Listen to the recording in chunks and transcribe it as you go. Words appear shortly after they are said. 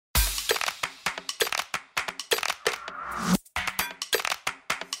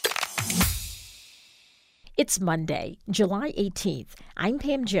It's Monday, July 18th. I'm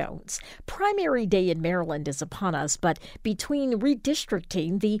Pam Jones. Primary day in Maryland is upon us, but between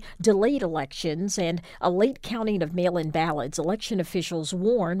redistricting, the delayed elections, and a late counting of mail-in ballots, election officials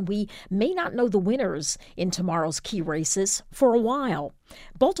warn we may not know the winners in tomorrow's key races for a while.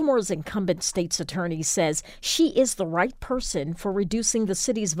 Baltimore's incumbent state's attorney says she is the right person for reducing the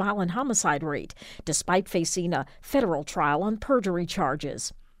city's violent homicide rate, despite facing a federal trial on perjury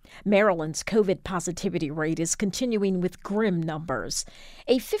charges. Maryland's COVID positivity rate is continuing with grim numbers.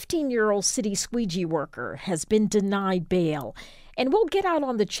 A 15-year-old city squeegee worker has been denied bail. And we'll get out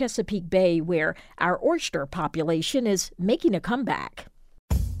on the Chesapeake Bay, where our oyster population is making a comeback.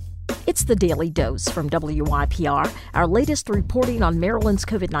 It's the Daily Dose from WYPR, our latest reporting on Maryland's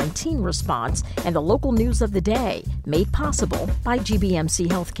COVID-19 response and the local news of the day, made possible by GBMC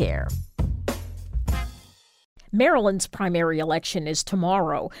Healthcare. Maryland's primary election is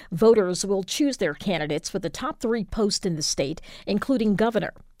tomorrow. Voters will choose their candidates for the top 3 posts in the state, including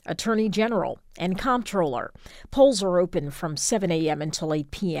governor, attorney general, and comptroller. Polls are open from 7 a.m. until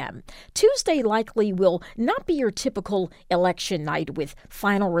 8 p.m. Tuesday likely will not be your typical election night with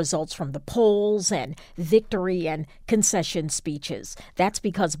final results from the polls and victory and concession speeches. That's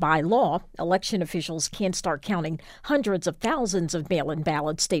because by law, election officials can't start counting hundreds of thousands of mail-in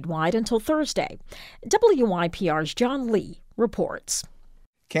ballots statewide until Thursday. WYPR's John Lee reports.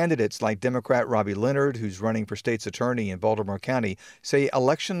 Candidates like Democrat Robbie Leonard, who's running for state's attorney in Baltimore County, say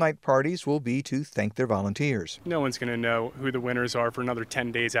election night parties will be to thank their volunteers. No one's going to know who the winners are for another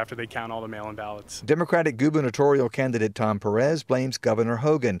 10 days after they count all the mail-in ballots. Democratic gubernatorial candidate Tom Perez blames Governor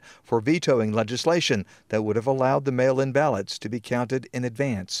Hogan for vetoing legislation that would have allowed the mail-in ballots to be counted in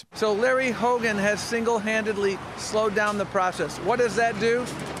advance. So Larry Hogan has single-handedly slowed down the process. What does that do?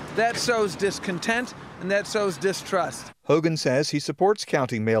 That sows discontent and that sows distrust. Hogan says he supports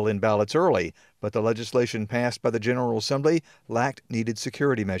counting mail-in ballots early, but the legislation passed by the General Assembly lacked needed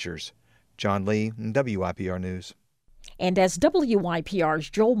security measures. John Lee, WYPR News. And as WYPR's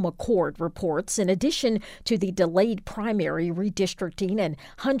Joel McCord reports, in addition to the delayed primary redistricting and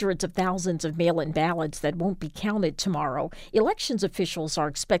hundreds of thousands of mail-in ballots that won't be counted tomorrow, elections officials are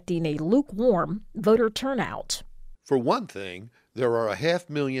expecting a lukewarm voter turnout. For one thing, there are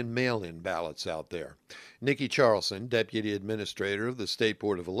 500,000 mail-in ballots out there. Nikki Charlson, Deputy Administrator of the State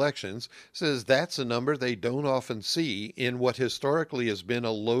Board of Elections, says that's a number they don't often see in what historically has been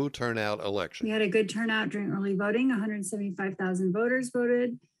a low turnout election. We had a good turnout during early voting. 175,000 voters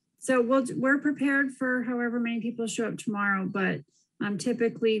voted. So we're prepared for however many people show up tomorrow, but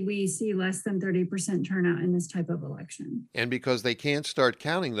typically we see less than 30% turnout in this type of election. And because they can't start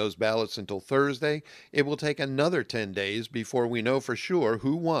counting those ballots until Thursday, it will take another 10 days before we know for sure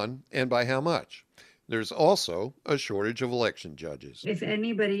who won and by how much. There's also a shortage of election judges. If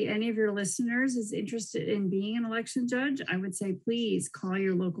any of your listeners is interested in being an election judge, I would say please call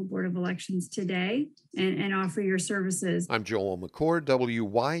your local Board of Elections today and offer your services. I'm Joel McCord,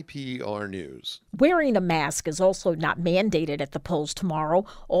 WYPR News. Wearing a mask is also not mandated at the polls tomorrow,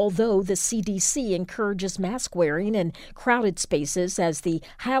 although the CDC encourages mask wearing in crowded spaces as the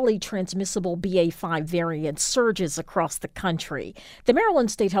highly transmissible BA.5 variant surges across the country. The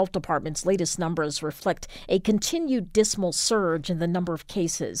Maryland State Health Department's latest numbers reflect a continued dismal surge in the number of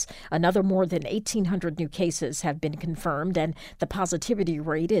cases. Another more than 1,800 new cases have been confirmed, and the positivity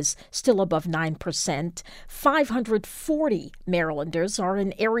rate is still above 9%. 540 Marylanders are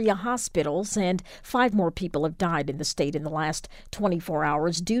in area hospitals, and 5 more people have died in the state in the last 24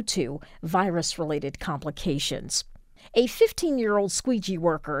 hours due to virus-related complications. A 15-year-old squeegee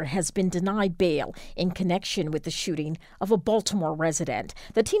worker has been denied bail in connection with the shooting of a Baltimore resident.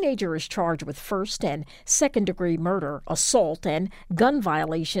 The teenager is charged with first and second-degree murder, assault, and gun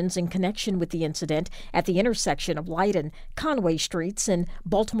violations in connection with the incident at the intersection of Light and Conway Streets in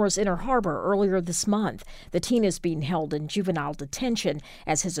Baltimore's Inner Harbor earlier this month. The teen is being held in juvenile detention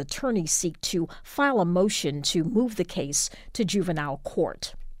as his attorneys seek to file a motion to move the case to juvenile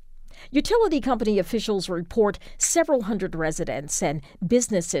court. Utility company officials report several hundred residents and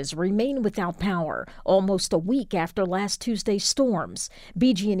businesses remain without power almost a week after last Tuesday's storms.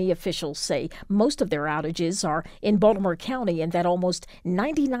 BG&E officials say most of their outages are in Baltimore County and that almost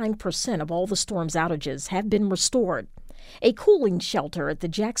 99% of all the storm's outages have been restored. A cooling shelter at the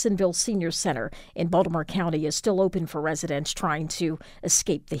Jacksonville Senior Center in Baltimore County is still open for residents trying to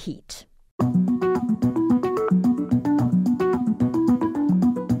escape the heat.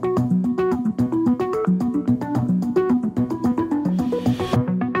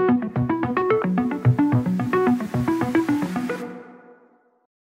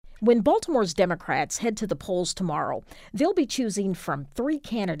 When Baltimore's Democrats head to the polls tomorrow, they'll be choosing from 3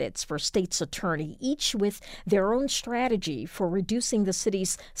 candidates for state's attorney, each with their own strategy for reducing the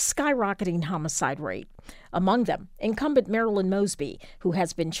city's skyrocketing homicide rate. Among them, incumbent Marilyn Mosby, who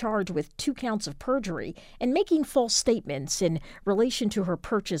has been charged with 2 counts of perjury and making false statements in relation to her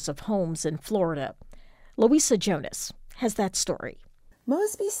purchase of homes in Florida. Louisa Jonas has that story.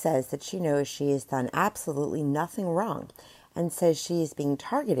 Mosby says that she knows she has done absolutely nothing wrong and says she is being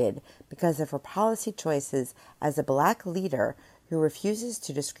targeted because of her policy choices as a Black leader who refuses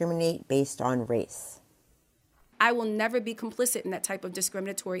to discriminate based on race. I will never be complicit in that type of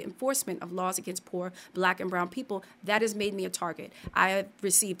discriminatory enforcement of laws against poor Black and brown people. That has made me a target. I have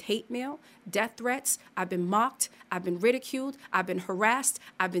received hate mail, death threats, I've been mocked, I've been ridiculed, I've been harassed,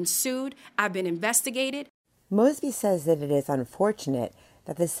 I've been sued, I've been investigated. Mosby says that it is unfortunate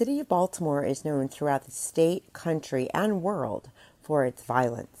that the city of Baltimore is known throughout the state, country, and world for its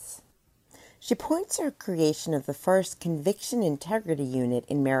violence. She points to her creation of the first Conviction Integrity Unit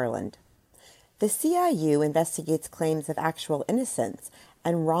in Maryland. The CIU investigates claims of actual innocence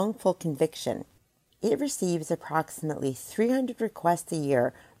and wrongful conviction. It receives approximately 300 requests a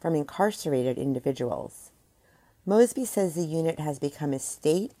year from incarcerated individuals. Mosby says the unit has become a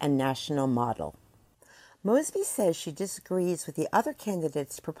state and national model. Mosby says she disagrees with the other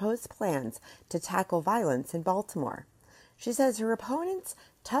candidates' proposed plans to tackle violence in Baltimore. She says her opponents'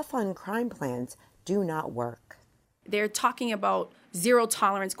 tough-on-crime plans do not work. They're talking about zero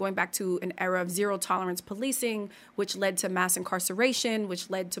tolerance, going back to an era of zero tolerance policing, which led to mass incarceration, which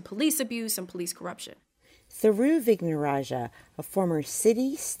led to police abuse and police corruption. Saru Vignaraja, a former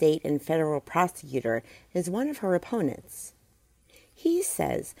city, state, and federal prosecutor, is one of her opponents. He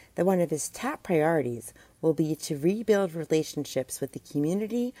says that one of his top priorities will be to rebuild relationships with the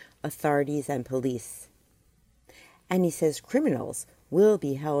community, authorities, and police. And he says criminals will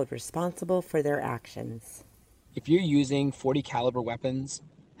be held responsible for their actions. If you're using .40 caliber weapons,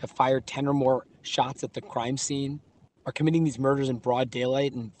 have fired 10 or more shots at the crime scene, are committing these murders in broad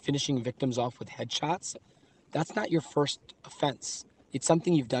daylight and finishing victims off with headshots, that's not your first offense. It's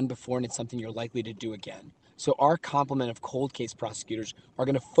something you've done before, and it's something you're likely to do again. So our complement of cold case prosecutors are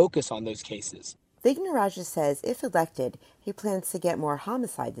going to focus on those cases. Vignaraja says if elected, he plans to get more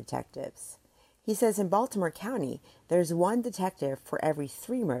homicide detectives. He says in Baltimore County, there's 1 detective for every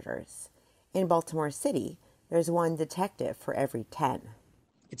 3 murders. In Baltimore City, there's 1 detective for every 10.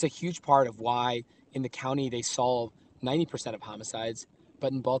 It's a huge part of why in the county they solve 90% of homicides,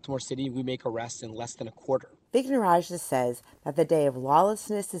 but in Baltimore City we make arrests in less than a quarter. Vignaraja says that the day of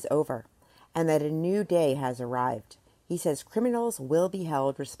lawlessness is over and that a new day has arrived. He says criminals will be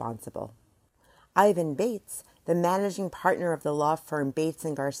held responsible. Ivan Bates, the managing partner of the law firm Bates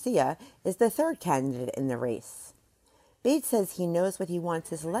 & Garcia, is the 3rd candidate in the race. Bates says he knows what he wants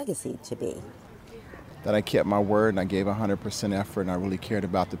his legacy to be. That I kept my word and I gave 100% effort and I really cared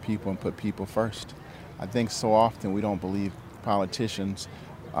about the people and put people first. I think so often we don't believe politicians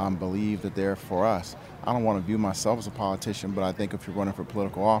believe that they're for us. I don't want to view myself as a politician, but I think if you're running for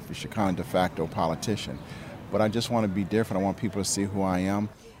political office, you're kind of de facto politician. But I just want to be different. I want people to see who I am.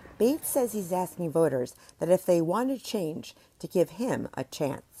 Bates says he's asking voters that if they want to change, to give him a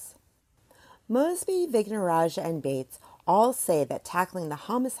chance. Mosby, Vignaraja, and Bates all say that tackling the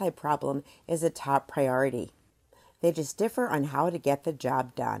homicide problem is a top priority. They just differ on how to get the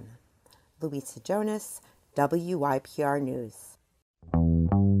job done. Louisa Jonas, WYPR News.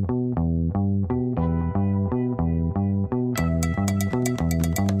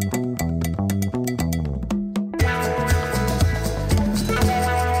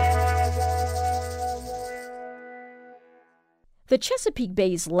 The Chesapeake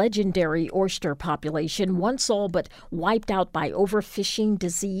Bay's legendary oyster population, once all but wiped out by overfishing,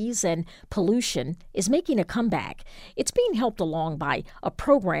 disease, and pollution, is making a comeback. It's being helped along by a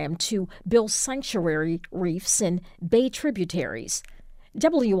program to build sanctuary reefs in bay tributaries.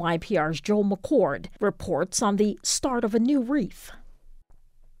 WIPR's Joel McCord reports on the start of a new reef.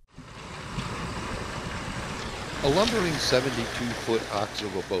 A lumbering 72-foot ox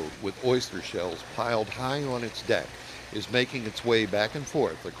of a boat with oyster shells piled high on its deck is making its way back and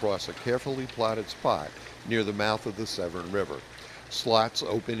forth across a carefully plotted spot near the mouth of the Severn River. Slots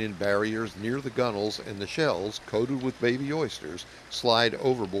open in barriers near the gunnels and the shells, coated with baby oysters, slide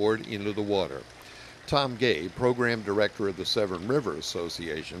overboard into the water. Tom Gay, program director of the Severn River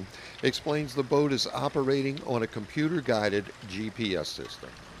Association, explains the boat is operating on a computer-guided GPS system.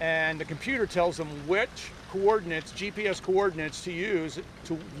 And the computer tells them which coordinates, GPS coordinates, to use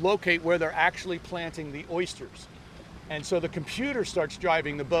to locate where they're actually planting the oysters. And so the computer starts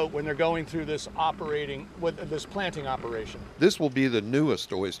driving the boat when they're going through this planting operation. This will be the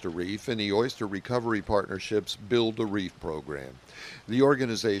newest oyster reef in the Oyster Recovery Partnership's Build a Reef program. The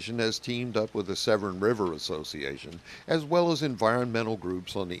organization has teamed up with the Severn River Association, as well as environmental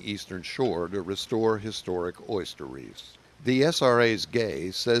groups on the eastern shore to restore historic oyster reefs. The SRA's GAY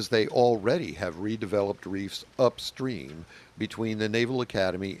says they already have redeveloped reefs upstream between the Naval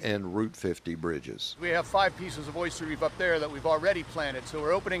Academy and Route 50 bridges. We have 5 pieces of oyster reef up there that we've already planted, so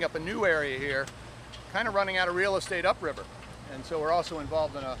we're opening up a new area here, kind of running out of real estate upriver. And so we're also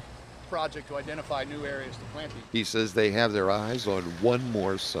involved in a project to identify new areas to plant these. He says they have their eyes on one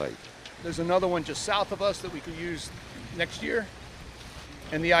more site. There's another one just south of us that we could use next year.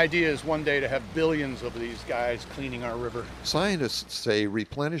 And the idea is one day to have billions of these guys cleaning our river. Scientists say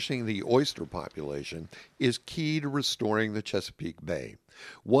replenishing the oyster population is key to restoring the Chesapeake Bay.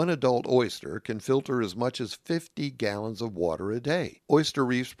 One adult oyster can filter as much as 50 gallons of water a day. Oyster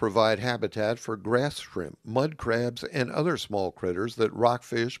reefs provide habitat for grass shrimp, mud crabs, and other small critters that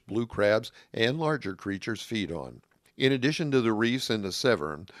rockfish, blue crabs, and larger creatures feed on. In addition to the reefs in the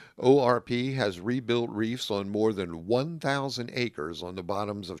Severn, ORP has rebuilt reefs on more than 1,000 acres on the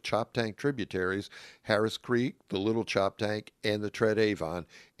bottoms of Choptank tributaries, Harris Creek, the Little Choptank, and the Tread Avon,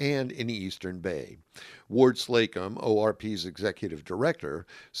 and in the Eastern Bay. Ward Slacum, ORP's executive director,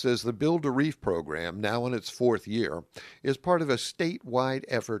 says the Build a Reef program, now in its 4th year, is part of a statewide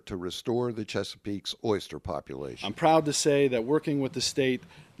effort to restore the Chesapeake's oyster population. I'm proud to say that working with the state,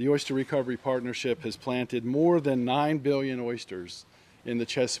 the Oyster Recovery Partnership has planted more than 9 billion oysters in the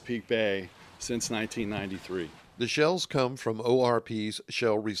Chesapeake Bay since 1993. The shells come from ORP's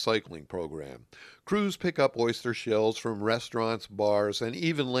shell recycling program. Crews pick up oyster shells from restaurants, bars, and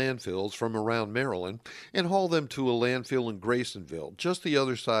even landfills from around Maryland and haul them to a landfill in Graysonville, just the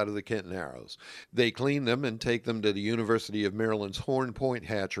other side of the Kent Narrows. They clean them and take them to the University of Maryland's Horn Point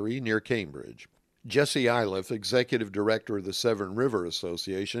Hatchery near Cambridge. Jesse Iliff, executive director of the Severn River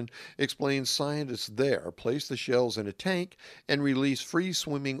Association, explains scientists there place the shells in a tank and release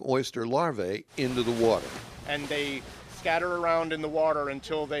free-swimming oyster larvae into the water. And they scatter around in the water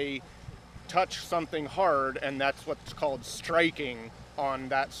until they touch something hard, and that's what's called striking on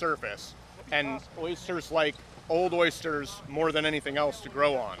that surface. And oysters like old oysters more than anything else to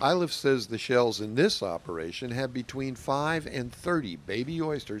grow on. Iliff says the shells in this operation have between 5 and 30 baby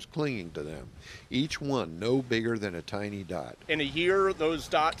oysters clinging to them, each one no bigger than a tiny dot. In a year, those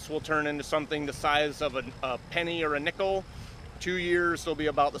dots will turn into something the size of a penny or a nickel. 2 years, they'll be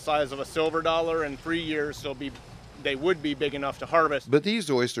about the size of a silver dollar, and 3 years, they would be big enough to harvest. But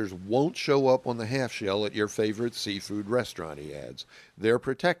these oysters won't show up on the half shell at your favorite seafood restaurant, he adds. They're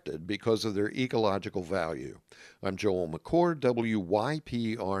protected because of their ecological value. I'm Joel McCord,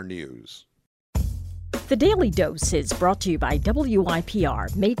 WYPR News. The Daily Dose is brought to you by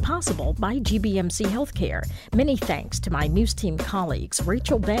WYPR, made possible by GBMC Healthcare. Many thanks to my news team colleagues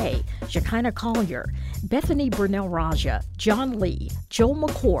Rachel Bay, Shekinah Collier, Bethany Burnell-Raja, John Lee, Joel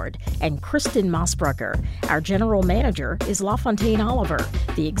McCord, and Kristen Mossbrucker. Our general manager is LaFontaine Oliver.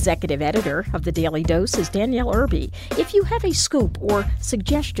 The executive editor of The Daily Dose is Danielle Irby. If you have a scoop or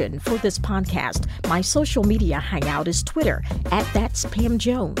suggestion for this podcast, my social media hangout is Twitter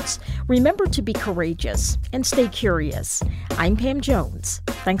 @That'sPamJones. Remember to be courageous and stay curious. I'm Pam Jones.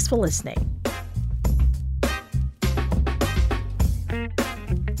 Thanks for listening.